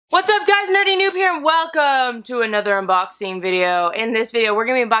What's up guys, Nerdy Noob here and welcome to another unboxing video. In this video, we're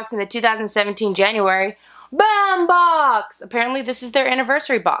going to be unboxing the 2017 January BAM box. Apparently this is their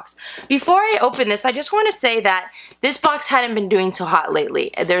anniversary box. Before I open this, I just want to say that this box hadn't been doing so hot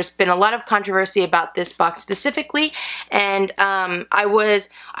lately. There's been a lot of controversy about this box specifically, and I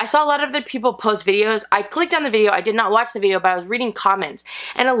saw a lot of the people post videos. I clicked on the video, I did not watch the video, but I was reading comments,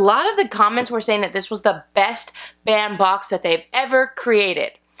 and a lot of the comments were saying that this was the best BAM box that they've ever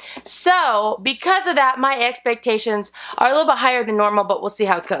created. So, because of that, my expectations are a little bit higher than normal, but we'll see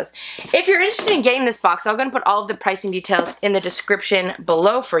how it goes. If you're interested in getting this box, I'm going to put all of the pricing details in the description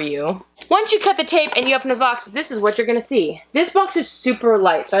below for you. Once you cut the tape and you open the box, this is what you're going to see. This box is super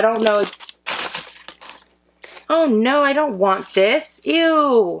light, so I don't know. Oh no, I don't want this.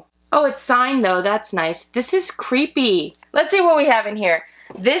 Ew. Oh, it's signed though. That's nice. This is creepy. Let's see what we have in here.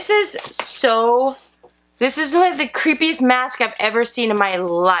 This is like the creepiest mask I've ever seen in my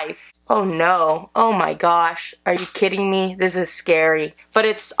life. Oh no. Oh my gosh. Are you kidding me? This is scary. But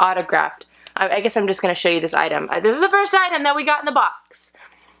it's autographed. I guess I'm just going to show you this item. This is the first item that we got in the box.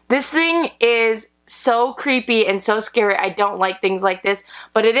 This thing is so creepy and so scary. I don't like things like this.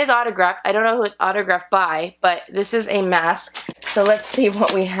 But it is autographed. I don't know who it's autographed by. But this is a mask. So let's see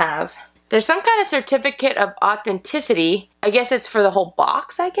what we have. There's some kind of certificate of authenticity. I guess it's for the whole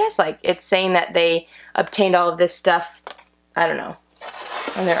box, I guess. Like, it's saying that they obtained all of this stuff, I don't know,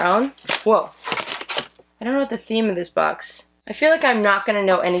 on their own. Whoa. I don't know what the theme of this box. I feel like I'm not going to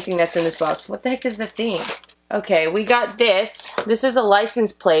know anything that's in this box. What the heck is the theme? Okay, we got this. This is a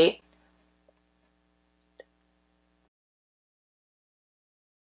license plate.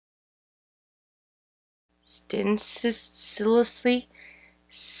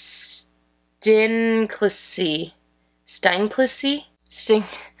 Steinklissy?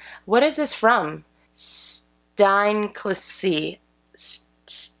 What is this from? Steinklissy.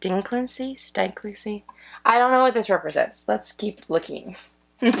 I don't know what this represents. Let's keep looking.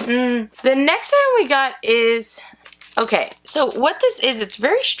 The next item we got is... Okay, so what this is, it's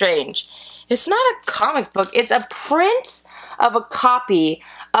very strange. It's not a comic book. It's a print of a copy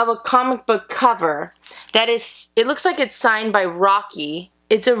of a comic book cover that is... It looks like it's signed by Rocky.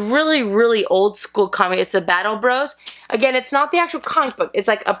 It's a really, really old school comic. It's the Battle Bros. Again, it's not the actual comic book. It's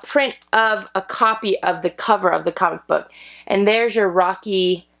like a print of a copy of the cover of the comic book. And there's your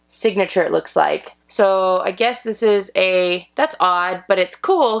Rocky signature, it looks like. So I guess this is a... That's odd, but it's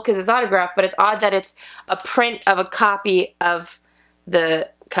cool because it's autographed. But it's odd that it's a print of a copy of the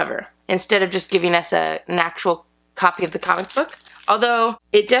cover instead of just giving us an actual copy of the comic book. Although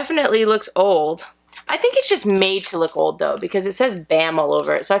it definitely looks old. I think it's just made to look old though, because it says BAM all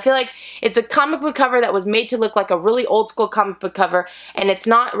over it. So I feel like it's a comic book cover that was made to look like a really old school comic book cover, and it's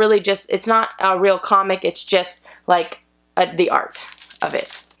not really just, it's not a real comic, it's just like the art of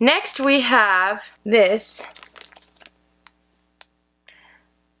it. Next we have this.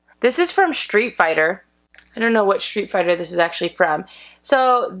 This is from Street Fighter. I don't know what Street Fighter this is actually from.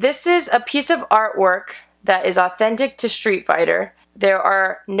 So this is a piece of artwork that is authentic to Street Fighter. There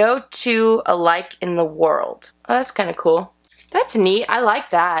are no two alike in the world. Oh, that's kind of cool. That's neat. I like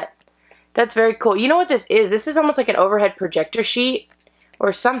that. That's very cool. You know what this is? This is almost like an overhead projector sheet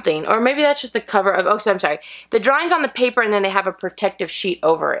or something. Or maybe that's just the cover of... Oh, so I'm sorry. The drawing's on the paper and then they have a protective sheet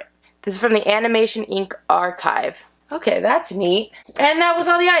over it. This is from the Animation Inc. archive. Okay, that's neat. And that was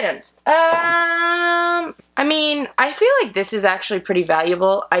all the items. I mean, I feel like this is actually pretty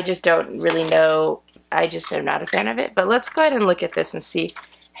valuable. I just don't really know... I just am not a fan of it, but let's go ahead and look at this and see.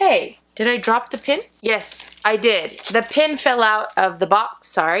 Hey, did I drop the pin? Yes, I did. The pin fell out of the box,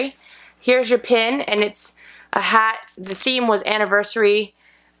 sorry. Here's your pin, and it's a hat. The theme was anniversary,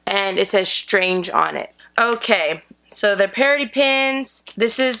 and it says strange on it. Okay, so the parody pins.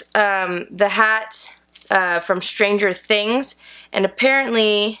 This is the hat from Stranger Things, and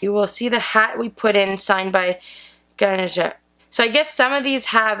apparently you will see the hat we put in signed by Ganesha. So I guess some of these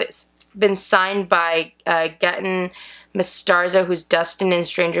have been signed by Gaten Mistarza, who's Dustin in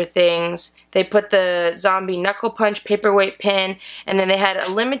Stranger Things. They put the zombie knuckle punch paperweight pin, and then they had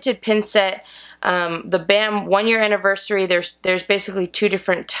a limited pin set. The BAM 1 year anniversary. There's basically two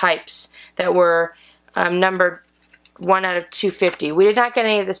different types that were numbered 1 out of 250. We did not get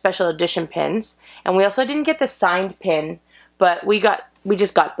any of the special edition pins, and we also didn't get the signed pin, but we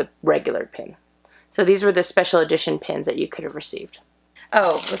just got the regular pin. So these were the special edition pins that you could have received.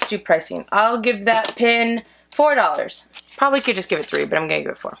 Oh, let's do pricing. I'll give that pin $4. Probably could just give it $3, but I'm going to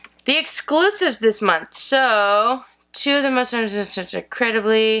give it $4. The exclusives this month. So, two of the most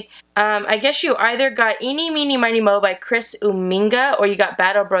incredibly... I guess you either got Eeny, Meeny, Miny, Mo by Chris Uminga, or you got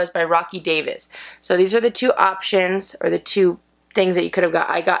Battle Bros by Rocky Davis. So these are the two options, or the two things that you could have got.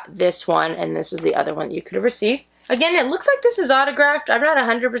 I got this one, and this was the other one that you could have received. Again, it looks like this is autographed. I'm not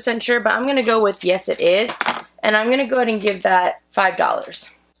 100% sure, but I'm going to go with yes, it is. And I'm going to go ahead and give that $5.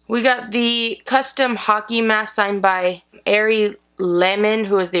 We got the custom hockey mask signed by Ari Lehman,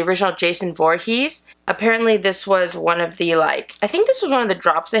 who is the original Jason Voorhees. Apparently this was one of the, like, I think this was one of the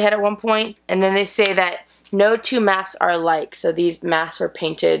drops they had at one point. And then they say that no two masks are alike. So these masks were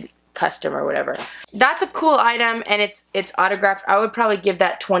painted custom or whatever. That's a cool item, and it's autographed. I would probably give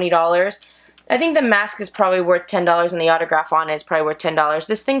that $20. I think the mask is probably worth $10 and the autograph on it is probably worth $10.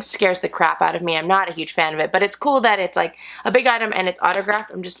 This thing scares the crap out of me. I'm not a huge fan of it, but it's cool that it's like a big item and it's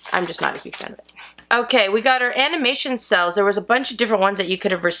autographed. I'm just not a huge fan of it. Okay, we got our animation cells. There was a bunch of different ones that you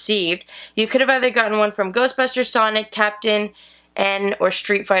could have received. You could have either gotten one from Ghostbusters, Sonic, Captain N, or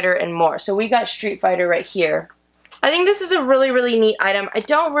Street Fighter and more. So we got Street Fighter right here. I think this is a really, really neat item. I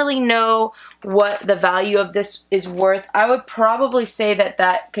don't really know what the value of this is worth. I would probably say that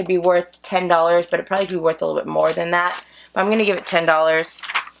that could be worth $10, but it probably could be worth a little bit more than that. But I'm going to give it $10.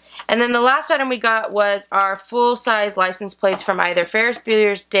 And then the last item we got was our full-size license plates from either Ferris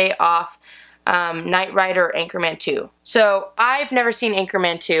Bueller's Day Off, Knight Rider, or Anchorman 2. So I've never seen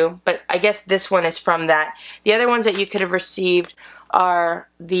Anchorman 2, but I guess this one is from that. The other ones that you could have received are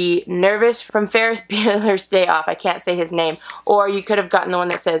the Nervous from Ferris Bueller's Day Off. I can't say his name. Or you could have gotten the one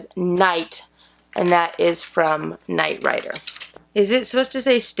that says Knight, and that is from Knight Rider. Is it supposed to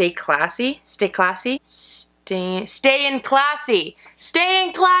say stay classy? Stay classy? Stay in classy. Stay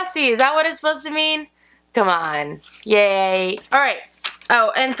in classy. Is that what it's supposed to mean? Come on. Yay. Alright.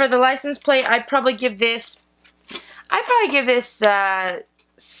 Oh, and for the license plate, I'd probably give this $7, $6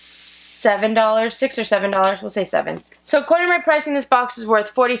 or $7. We'll say $7. So according to my pricing, this box is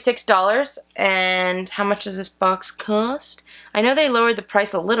worth $46. And how much does this box cost? I know they lowered the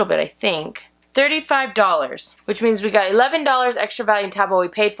price a little bit, I think. $35, which means we got $11 extra value in tab what we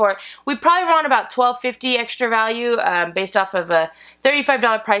paid for it. We probably want about $12.50 extra value based off of a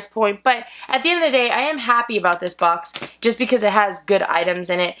 $35 price point, but at the end of the day, I am happy about this box just because it has good items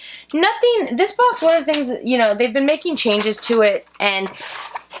in it. This box, one of the things, you know, they've been making changes to it, and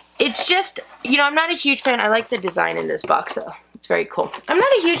it's just, you know, I'm not a huge fan. I like the design in this box, though. It's very cool. I'm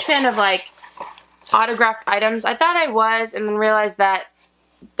not a huge fan of, like, autographed items. I thought I was, and then realized that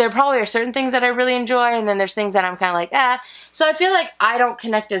there probably are certain things that I really enjoy, and then there's things that I'm kind of like, eh. So I feel like I don't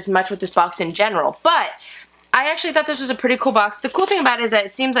connect as much with this box in general, but I actually thought this was a pretty cool box. The cool thing about it is that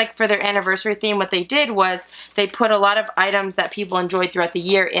it seems like for their anniversary theme, what they did was they put a lot of items that people enjoyed throughout the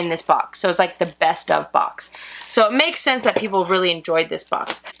year in this box. So it's like the best of box. So it makes sense that people really enjoyed this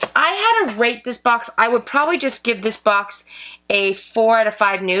box. I had to rate this box. I would probably just give this box a 4 out of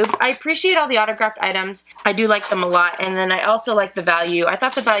 5 noobs. I appreciate all the autographed items. I do like them a lot, and then I also like the value. I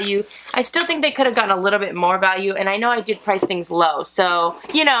thought the value, I still think they could have gotten a little bit more value, and I know I did price things low, so,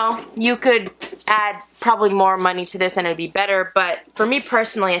 you know, you could add probably more money to this and it'd be better, but for me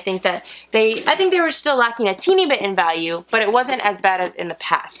personally, I think they were still lacking a teeny bit in value, but it wasn't as bad as in the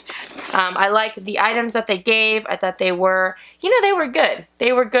past. I liked the items that they gave. I thought they were, you know, they were good.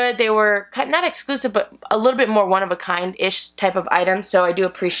 They were good. They were not exclusive, but a little bit more one-of-a-kind-ish type of item, so I do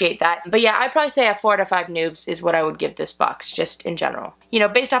appreciate that. But yeah, I'd probably say a 4 out of 5 noobs is what I would give this box, just in general. You know,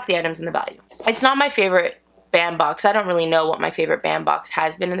 based off the items and the value. It's not my favorite band box. I don't really know what my favorite band box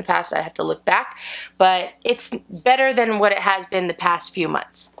has been in the past. I'd have to look back, but it's better than what it has been the past few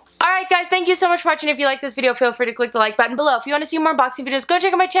months. Alright guys, thank you so much for watching. If you like this video, feel free to click the like button below. If you want to see more unboxing videos, go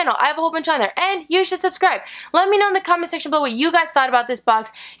check out my channel. I have a whole bunch on there, and you should subscribe. Let me know in the comment section below what you guys thought about this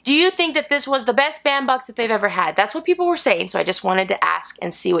box. Do you think that this was the best band box that they've ever had? That's what people were saying, so I just wanted to ask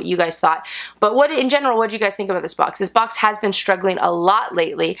and see what you guys thought. But in general, what do you guys think about this box? This box has been struggling a lot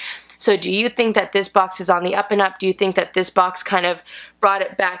lately. So do you think that this box is on the up and up? Do you think that this box kind of brought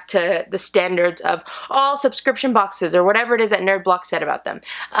it back to the standards of all subscription boxes or whatever it is that Nerdblock said about them?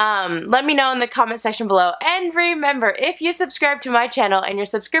 Let me know in the comment section below. And remember, if you subscribe to my channel and your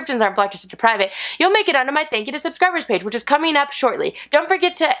subscriptions aren't blocked or set to private, you'll make it onto my thank you to subscribers page, which is coming up shortly. Don't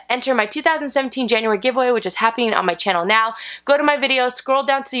forget to enter my 2017 January giveaway, which is happening on my channel now. Go to my video, scroll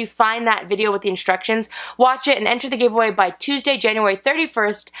down till you find that video with the instructions, watch it, and enter the giveaway by Tuesday, January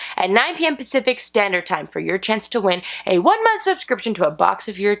 31st at 9 p.m. Pacific Standard Time for your chance to win a 1-month subscription to a box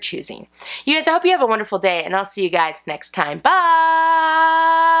of your choosing. You guys, I hope you have a wonderful day, and I'll see you guys next time. Bye!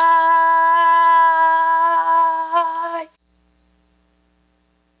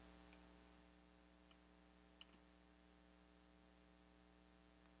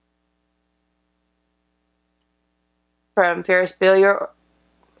 From Ferris Bueller's